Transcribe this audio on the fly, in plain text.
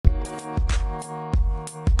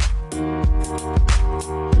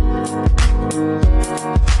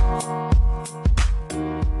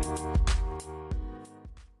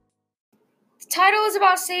title is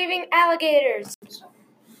about saving alligators.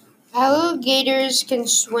 Alligators can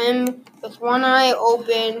swim with one eye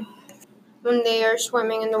open when they are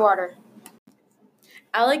swimming in the water.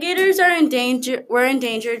 Alligators were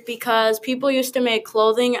endangered because people used to make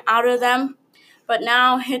clothing out of them, but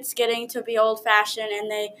now it's getting to be old-fashioned, and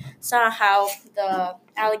they saw how the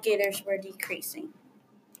alligators were decreasing.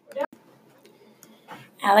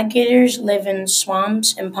 Alligators live in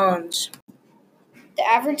swamps and ponds. The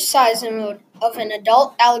average size of an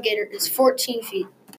adult alligator is 14 feet.